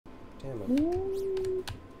Damn it.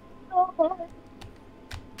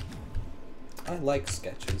 I like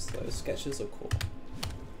sketches though. Sketches are cool.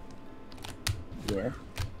 Yeah.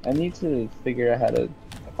 I need to figure out how to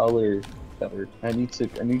color. I need to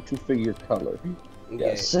figure color.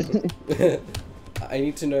 Yes. Yeah. I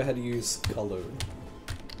need to know how to use color.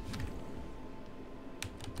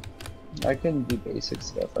 I can do basic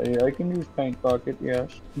stuff. I can use paint bucket,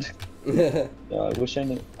 yes. Yeah, I wish I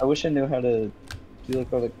knew how to do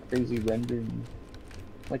like all the crazy rendering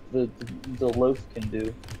like the loaf can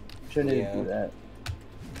do. Wish I knew to do that.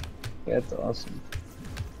 Yeah, that's awesome.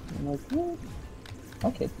 I'm like, what?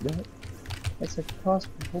 I can't do that. That's like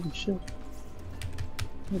impossible. Holy shit.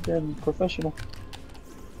 You're a damn professional.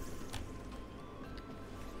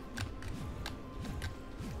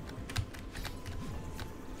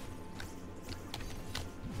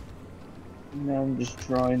 Now I'm just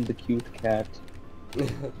drawing the cute cat.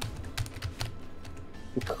 The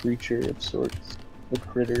creature of sorts. The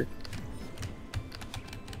critter.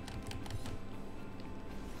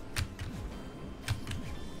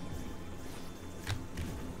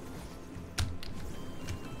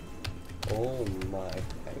 Oh my,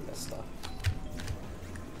 I messed up.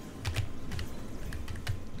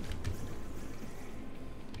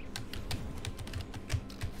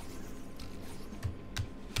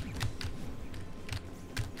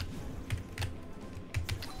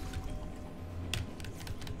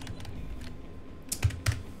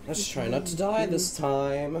 Let's try not to die this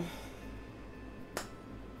time.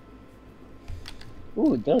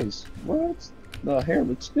 Oh, it does. What? The hair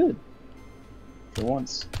looks good. For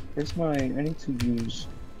once. Here's my... I need to use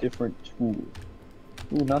different tool.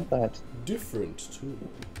 Ooh, not that. Different tool.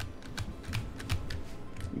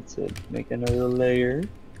 Need to make another layer.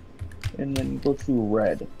 And then go to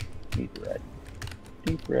red. Need red.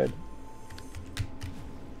 Deep red.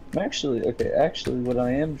 Actually, okay, actually what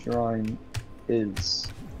I am drawing is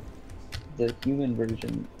the human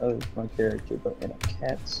version of my character, but in a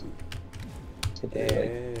cat suit. So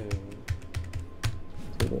they're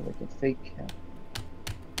like a fake cat.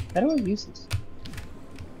 How do I use this?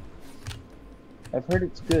 I've heard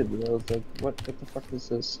it's good, but I was like, what the fuck is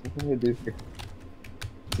this? What do I do here?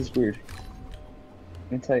 This is weird.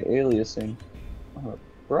 Anti-aliasing.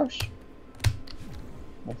 Brush?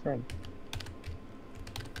 My friend.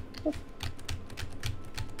 What?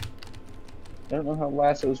 I don't know how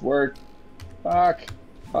lassos work. Fuck!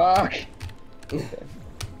 Fuck! Okay,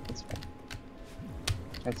 that's fine.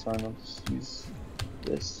 That's fine, I'll just use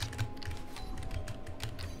this.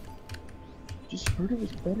 Just heard it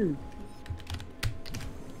was better.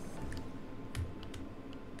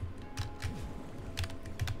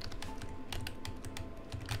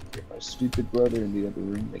 Get my stupid brother in the other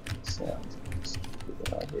room making sounds.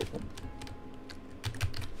 Stupid, I hate him.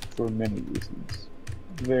 For many reasons.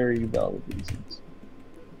 Very valid reasons.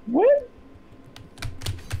 What?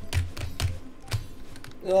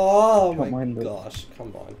 Oh my gosh,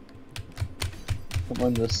 come on. Don't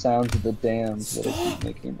mind the sounds of the dams that I keep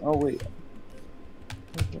making. Oh wait.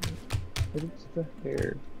 What is the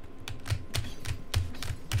hair?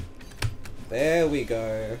 There we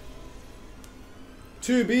go.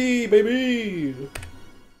 2B, baby!